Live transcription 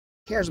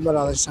cares about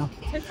all this stuff?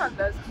 TikTok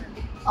does.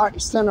 All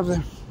right, stand over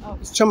there. Oh.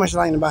 There's too much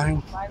lighting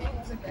behind. Lighting?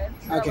 Is it good?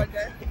 Okay.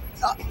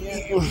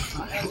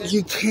 Good?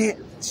 You can't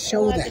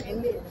show that.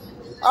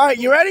 All right,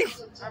 you ready?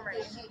 I'm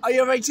ready. Are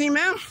you over 18,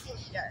 ma'am?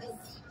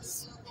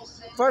 Yes.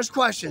 First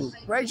question.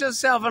 Rate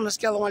yourself on a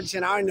scale of 1 to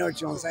 10. I already know what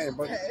you want to say,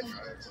 but... 10.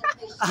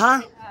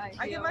 Uh-huh?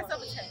 I give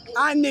myself a 10.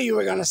 I knew you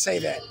were going to say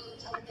that.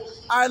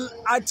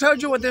 I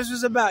told you what this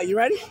was about. You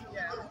ready?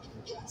 Yeah.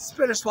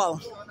 Spit or swallow?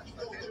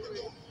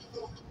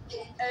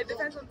 It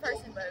depends on the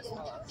person, but it's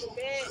swallow.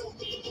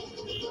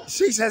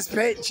 She says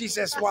spit. She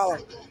says swallow.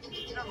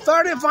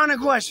 Third and final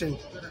question.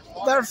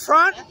 The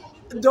front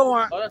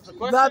door,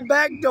 the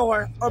back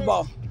door, or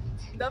both?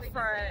 The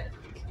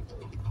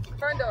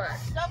front door.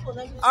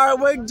 All right,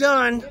 we're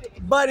done.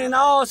 But in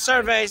all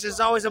surveys, there's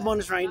always a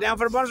bonus round. You down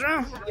for the bonus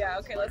round? Yeah,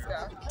 okay, let's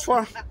go.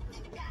 Twirl.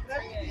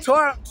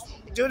 Twirl.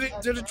 Do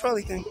the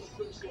twirly thing.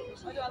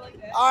 Oh, do I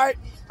like that? All right.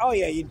 Oh,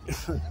 yeah.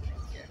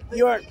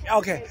 You're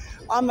okay.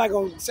 I'm not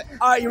going to say.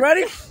 All right, you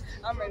ready?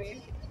 I'm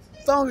ready.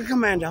 Thong or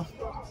commando?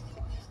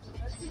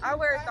 I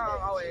wear a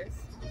thong always.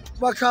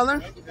 What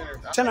color?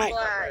 Tonight.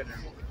 Black.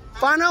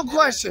 Final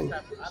question.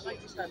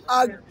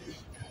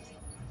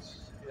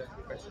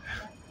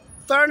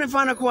 Third and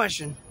final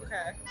question.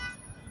 Okay.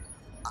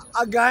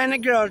 A guy and a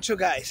girl or two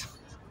guys?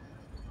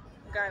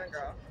 Guy and a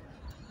girl.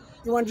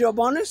 You want to do a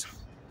bonus?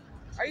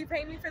 Are you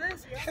paying me for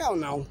this? Hell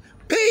no.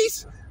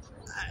 Peace.